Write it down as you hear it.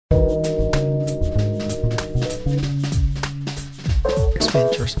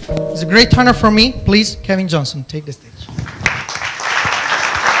lectures. It's a great honor for me. Please, Kevin Johnson, take the stage.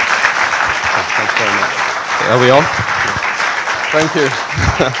 Thanks very much. Are we on? Thank you.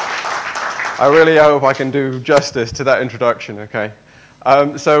 I really hope I can do justice to that introduction, okay?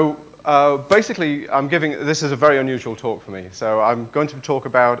 Basically, this is a very unusual talk for me. So I'm going to talk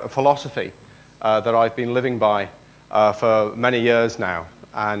about a philosophy that I've been living by for many years now.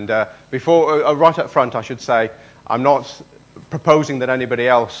 And right up front, I should say, I'm not proposing that anybody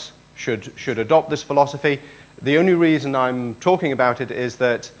else should adopt this philosophy. The only reason I'm talking about it is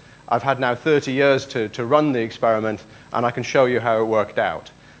that I've had now 30 years to run the experiment, and I can show you how it worked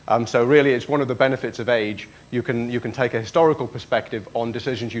out. So really, it's one of the benefits of age. You can take a historical perspective on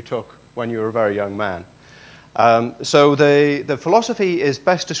decisions you took when you were a very young man. So the philosophy is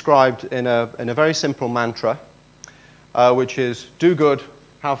best described in a very simple mantra, which is do good,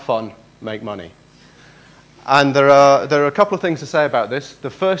 have fun, make money. And there are a couple of things to say about this. The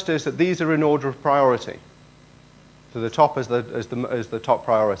first is that these are in order of priority. So the top is the top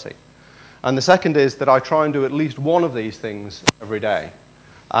priority. And the second is that I try and do at least one of these things every day.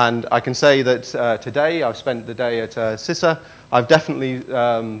 And I can say that today, I've spent the day at CISA. I've definitely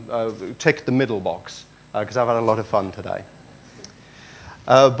ticked the middle box because I've had a lot of fun today.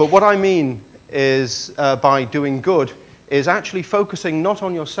 But what I mean is by doing good is actually focusing not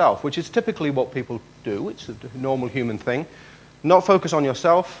on yourself, which is typically what people do. It's a normal human thing. Not focus on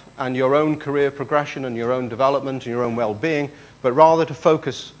yourself and your own career progression and your own development and your own well-being, but rather to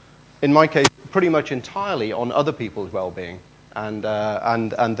focus, in my case, pretty much entirely on other people's well-being and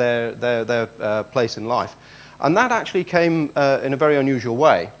their place in life. And that actually came in a very unusual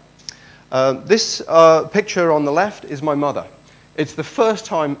way. This picture on the left is my mother. It's the first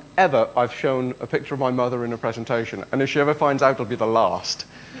time ever I've shown a picture of my mother in a presentation, and if she ever finds out, it'll be the last.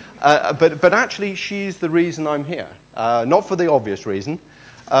 But actually, she's the reason I'm here. Not for the obvious reason,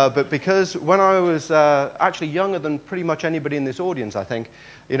 but because when I was actually younger than pretty much anybody in this audience, I think,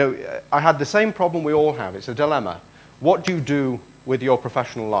 I had the same problem we all have. It's a dilemma. What do you do with your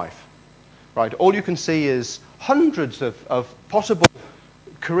professional life? Right? All you can see is hundreds of possible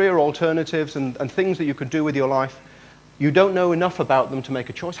career alternatives and things that you could do with your life. You don't know enough about them to make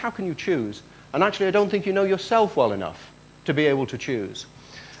a choice. How can you choose? And actually, I don't think you know yourself well enough to be able to choose.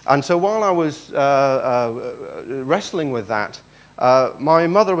 And so while I was wrestling with that, my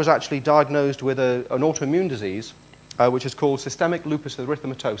mother was actually diagnosed with an autoimmune disease, which is called systemic lupus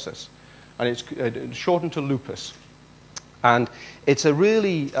erythematosus. And it's shortened to lupus. And it's a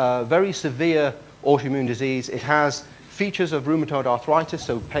really very severe autoimmune disease. It has features of rheumatoid arthritis,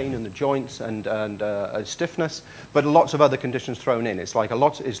 so pain in the joints and stiffness, but lots of other conditions thrown in. It's like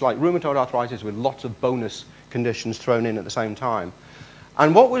rheumatoid arthritis with lots of bonus conditions thrown in at the same time.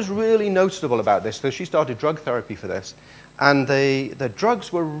 And what was really noticeable about this, so she started drug therapy for this, and the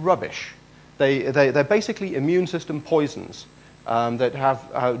drugs were rubbish. They're basically immune system poisons that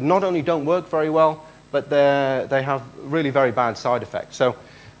have not only don't work very well, but they have really very bad side effects. So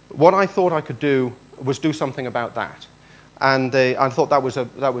what I thought I could do was do something about that. And I thought that was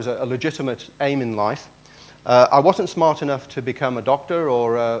a legitimate aim in life. I wasn't smart enough to become a doctor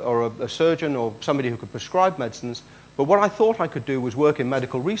or a surgeon or somebody who could prescribe medicines, but what I thought I could do was work in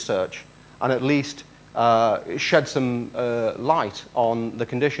medical research and at least shed some light on the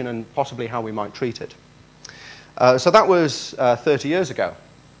condition and possibly how we might treat it. So that was 30 years ago,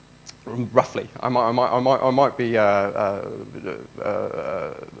 roughly. I might be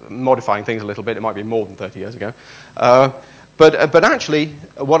modifying things a little bit. It might be more than 30 years ago. But actually,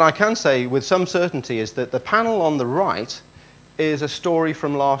 what I can say with some certainty is that the panel on the right is a story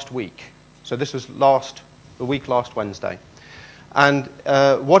from last week. So this was the week last Wednesday. And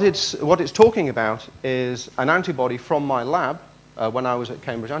what it's talking about is an antibody from my lab, when I was at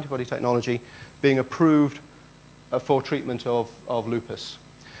Cambridge Antibody Technology, being approved for treatment of lupus.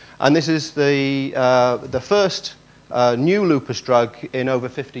 And this is the first new lupus drug in over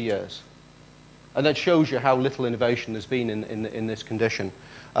 50 years. And that shows you how little innovation there's been in this condition.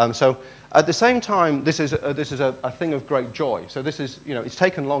 So at the same time, this is a thing of great joy. So this is, it's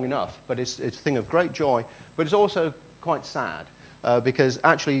taken long enough, but it's a thing of great joy. But it's also quite sad because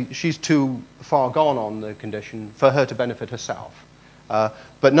actually she's too far gone on the condition for her to benefit herself.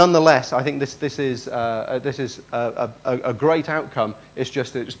 But nonetheless, I think this is a great outcome. It's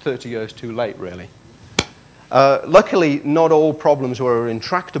just that it's 30 years too late, really. Luckily, not all problems were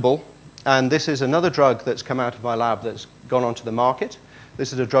intractable. And this is another drug that's come out of my lab that's gone onto the market.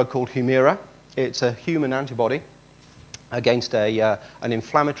 This is a drug called Humira. It's a human antibody against an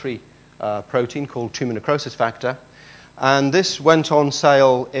inflammatory protein called tumor necrosis factor. And this went on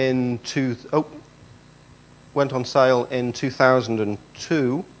sale in went on sale in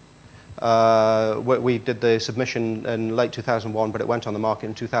 2002. We did the submission in late 2001, but it went on the market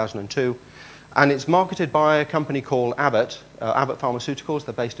in 2002. And it's marketed by a company called Abbott, Abbott Pharmaceuticals.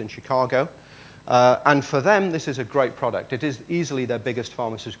 They're based in Chicago. And for them, this is a great product. It is easily their biggest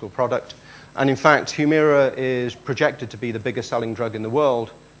pharmaceutical product. And in fact, Humira is projected to be the biggest selling drug in the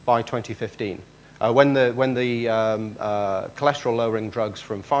world by 2015. When the cholesterol-lowering drugs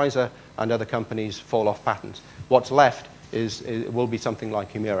from Pfizer and other companies fall off patent, what's left will be something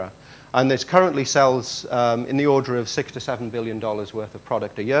like Humira. And this currently sells in the order of $6 to $7 billion worth of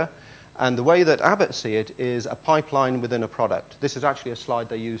product a year. And the way that Abbott see it is a pipeline within a product. This is actually a slide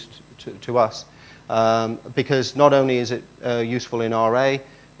they used to us, because not only is it useful in RA,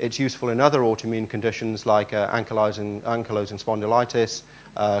 it's useful in other autoimmune conditions like ankylosing spondylitis,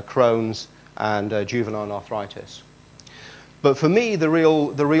 Crohn's, and juvenile arthritis. But for me, the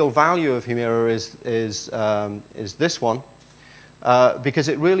real value of Humira is this one, because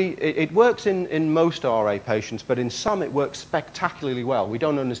it works in most RA patients, but in some it works spectacularly well. We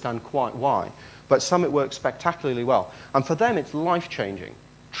don't understand quite why, but some it works spectacularly well. And for them, it's life-changing,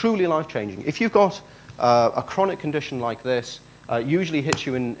 truly life-changing. If you've got a chronic condition like this, usually hits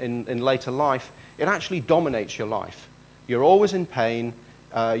you in later life, it actually dominates your life. You're always in pain.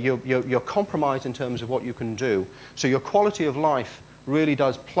 You're compromised in terms of what you can do. So your quality of life really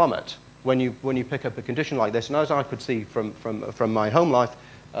does plummet when you pick up a condition like this. And as I could see from my home life,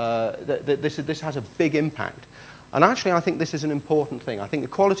 this has a big impact. And actually, I think this is an important thing. I think the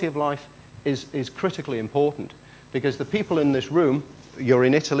quality of life is critically important, because the people in this room, you're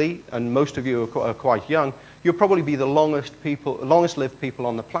in Italy, and most of you are quite young. You'll probably be the longest-lived people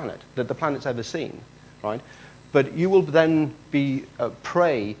on the planet that the planet's ever seen, right? But you will then be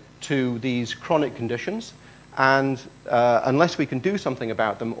prey to these chronic conditions, and unless we can do something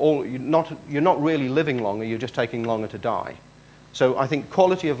about them, you're not really living longer, you're just taking longer to die. So I think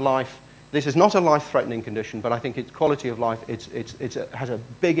quality of life, this is not a life-threatening condition, but I think its quality of life, it has a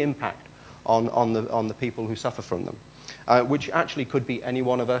big impact on the people who suffer from them, which actually could be any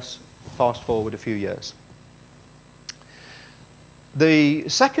one of us, fast forward a few years. The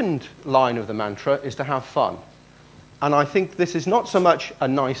second line of the mantra is to have fun. And I think this is not so much a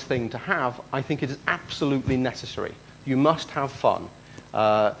nice thing to have, I think it is absolutely necessary. You must have fun.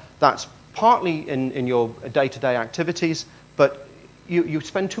 That's partly in your day-to-day activities, but you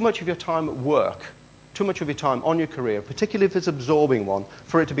spend too much of your time at work, too much of your time on your career, particularly if it's absorbing one,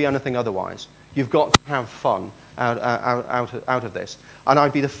 for it to be anything otherwise. You've got to have fun out of this. And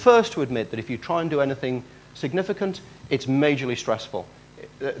I'd be the first to admit that if you try and do anything significant, it's majorly stressful.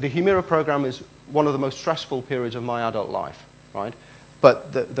 The Humira program is one of the most stressful periods of my adult life, right?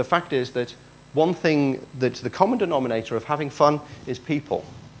 But the fact is that one thing that's the common denominator of having fun is people.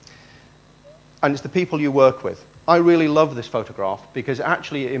 And it's the people you work with. I really love this photograph because it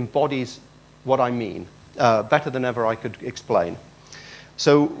actually embodies what I mean better than ever I could explain.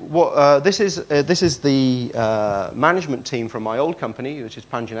 So this is the management team from my old company, which is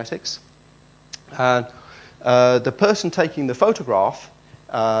PanGenetics. The person taking the photograph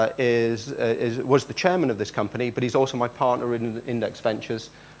was the chairman of this company, but he's also my partner in Index Ventures,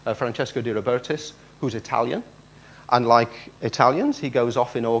 Francesco Di Robertis, who's Italian. And like Italians, he goes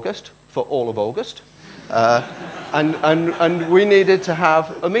off in August for all of August. And we needed to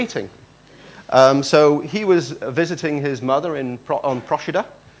have a meeting. So he was visiting his mother on Procida,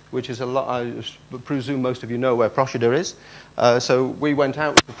 which is I presume most of you know where Procida is. So we went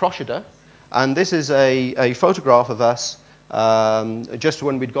out to Procida, and this is a photograph of us just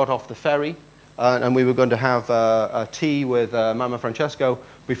when we'd got off the ferry, and we were going to have a tea with Mama Francesco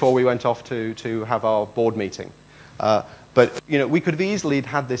before we went off to have our board meeting. But you know, we could have easily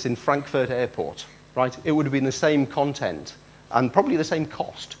had this in Frankfurt Airport, right? It would have been the same content and probably the same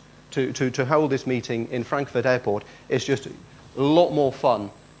cost to hold this meeting in Frankfurt Airport. It's just a lot more fun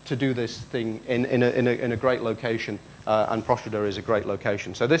to do this thing in a great location, and Procida is a great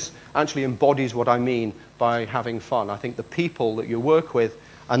location. So this actually embodies what I mean by having fun. I think the people that you work with,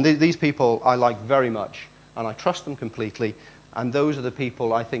 and these people I like very much, and I trust them completely, and those are the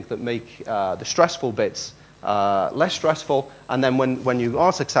people I think that make the stressful bits less stressful, and then when you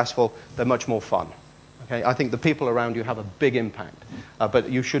are successful, they're much more fun. Okay? I think the people around you have a big impact, but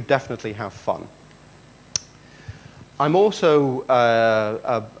you should definitely have fun. I'm also,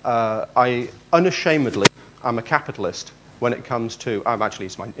 I unashamedly, I'm a capitalist when it comes to,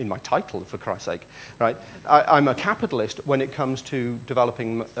 it's in my title, for Christ's sake, right? I'm a capitalist when it comes to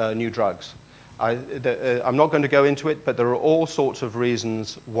developing new drugs. I'm not going to go into it, but there are all sorts of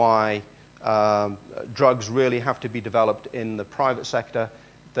reasons why drugs really have to be developed in the private sector,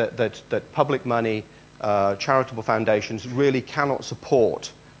 that public money charitable foundations really cannot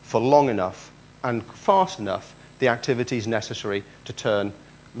support for long enough and fast enough the activities necessary to turn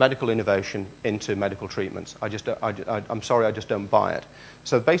medical innovation into medical treatments. I'm sorry, I just don't buy it.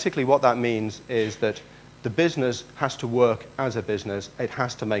 So basically what that means is that the business has to work as a business. It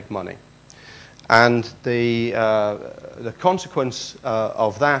has to make money. And the consequence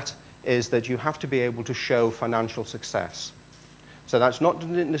of that is that you have to be able to show financial success. So that's not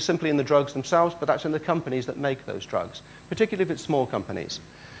simply in the drugs themselves, but that's in the companies that make those drugs, particularly if it's small companies.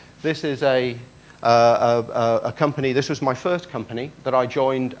 This is a company, this was my first company that I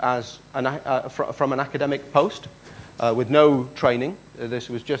joined as from an academic post with no training. This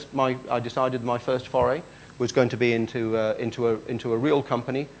was just I decided my first foray was going to be into a real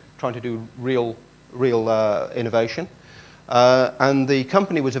company, trying to do real innovation. And the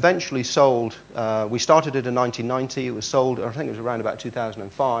company was eventually sold. We started it in 1990. It was sold, I think it was around about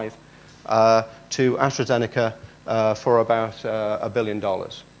 2005, to AstraZeneca for about $1 billion.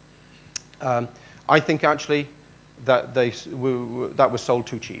 I think actually that that was sold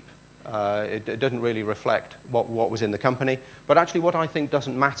too cheap. It doesn't really reflect what was in the company. But actually what I think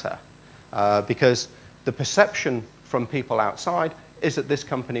doesn't matter, because the perception from people outside is that this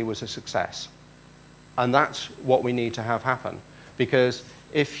company was a success. And that's what we need to have happen. Because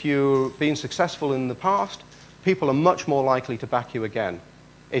if you've been successful in the past, people are much more likely to back you again.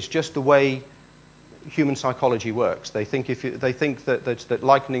 It's just the way human psychology works. They think that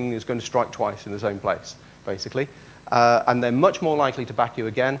lightning is going to strike twice in the same place, basically. And they're much more likely to back you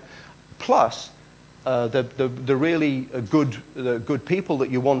again. Plus, the really good people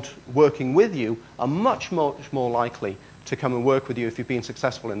that you want working with you are much more likely to come and work with you if you've been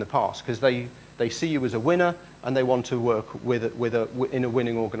successful in the past, because they see you as a winner and they want to work in a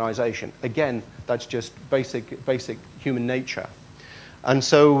winning organization. Again, that's just basic human nature. And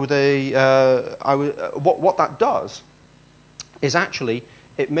so what that does is actually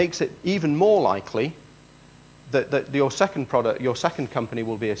it makes it even more likely that your second company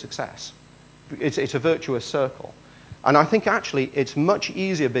will be a success. It's a virtuous circle. And I think actually it's much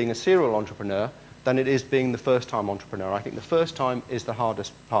easier being a serial entrepreneur than it is being the first-time entrepreneur. I think the first time is the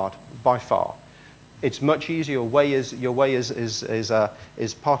hardest part by far. It's much easier. Your way is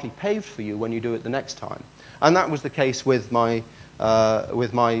partly paved for you when you do it the next time. And that was the case with my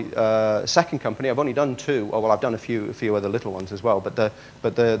second company. I've only done two. Oh, well, I've done a few other little ones as well. But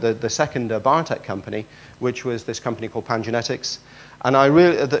the second biotech company, which was this company called PanGenetics, and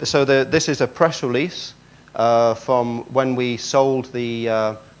this is a press release from when we sold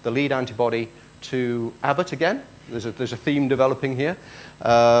the lead antibody to Abbott again. There's a theme developing here,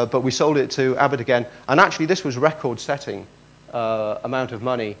 but we sold it to Abbott again. And actually, this was record-setting amount of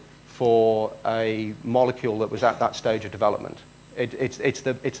money for a molecule that was at that stage of development. It's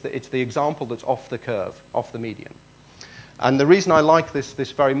the example that's off the curve, off the median. And the reason I like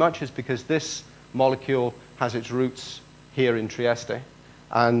this very much is because this molecule has its roots here in Trieste.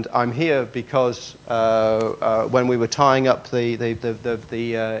 And I'm here because when we were tying up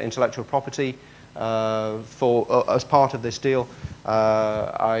the intellectual property as part of this deal,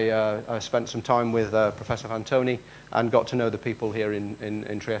 I spent some time with Professor Fantoni and got to know the people here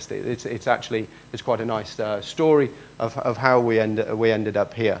in Trieste. It's quite a nice story of how we ended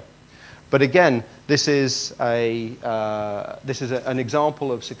up here. But again, this is an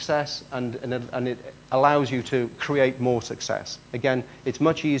example of success, and it allows you to create more success. Again, it's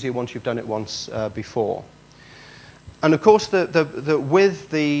much easier once you've done it once before. And of course, with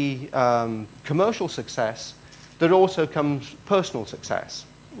the commercial success, there also comes personal success.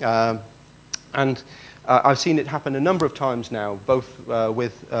 And I've seen it happen a number of times now, both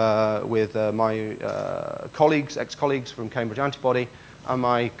with my colleagues, ex-colleagues from Cambridge Antibody, and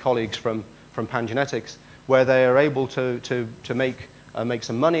my colleagues from PanGenetics, where they are able to make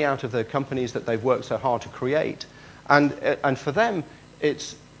some money out of the companies that they've worked so hard to create. And for them,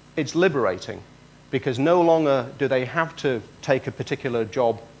 it's liberating, because no longer do they have to take a particular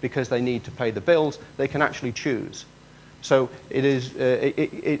job because they need to pay the bills. They can actually choose. So it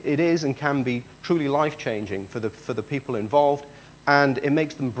is and can be truly life-changing for the people involved, and it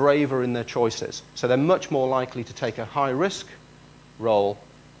makes them braver in their choices. So they're much more likely to take a high-risk role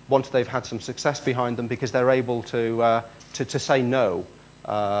once they've had some success behind them, because they're able to say no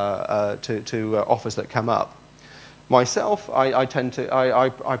to offers that come up. Myself, I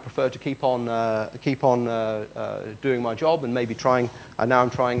prefer to keep on doing my job and maybe trying. And now I'm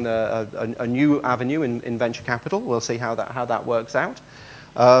trying a new avenue in venture capital. We'll see how that works out.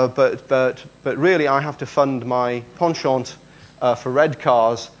 But really, I have to fund my penchant for red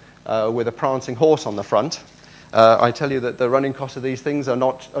cars with a prancing horse on the front. I tell you that the running costs of these things are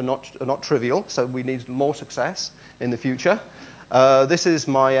not trivial, so we need more success in the future. This is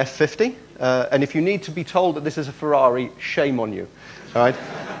my F50, and if you need to be told that this is a Ferrari, shame on you. All right?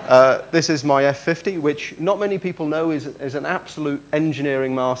 This is my F50, which not many people know is an absolute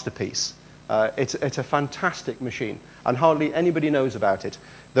engineering masterpiece. It's a fantastic machine, and hardly anybody knows about it.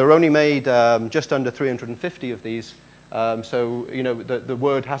 They're only made just under 350 of these, so you know the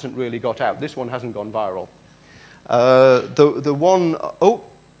word hasn't really got out. This one hasn't gone viral. The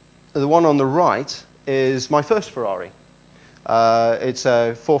one on the right is my first Ferrari. It's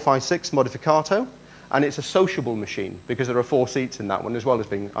a 456 Modificato, and it's a sociable machine because there are 4 seats in that one, as well as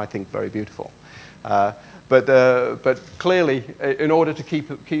being, I think, very beautiful. But clearly, in order to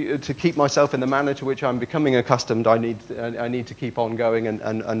keep myself in the manner to which I'm becoming accustomed, I need to keep on going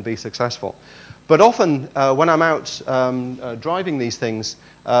and be successful. But often, when I'm out driving these things,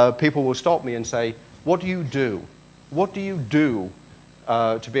 people will stop me and say, "What do you do? What do you do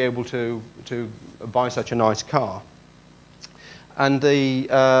to be able to buy such a nice car?" And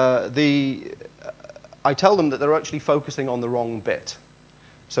I tell them that they're actually focusing on the wrong bit.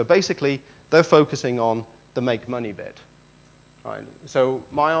 So basically, they're focusing on the make money bit. Right? So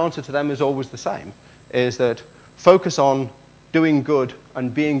my answer to them is always the same, is that focus on doing good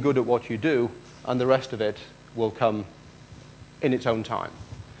and being good at what you do, and the rest of it will come in its own time.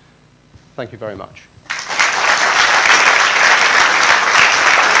 Thank you very much.